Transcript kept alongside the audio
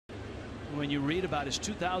when you read about his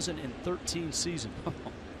 2013 season.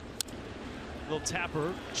 Little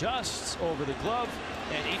tapper just over the glove,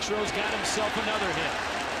 and Ichiro's got himself another hit.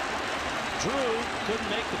 Drew couldn't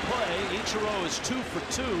make the play. Ichiro is 2 for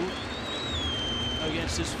 2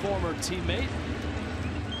 against his former teammate.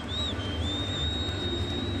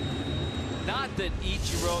 Not that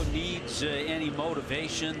Ichiro needs any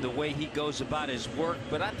motivation the way he goes about his work,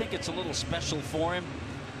 but I think it's a little special for him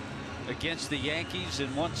against the Yankees.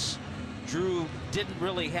 And once Drew didn't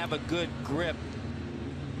really have a good grip,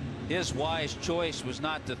 his wise choice was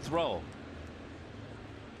not to throw.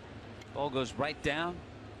 Ball goes right down.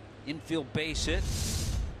 Infield base hit.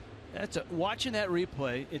 Watching that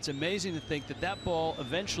replay, it's amazing to think that that ball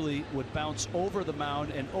eventually would bounce over the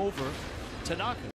mound and over Tanaka.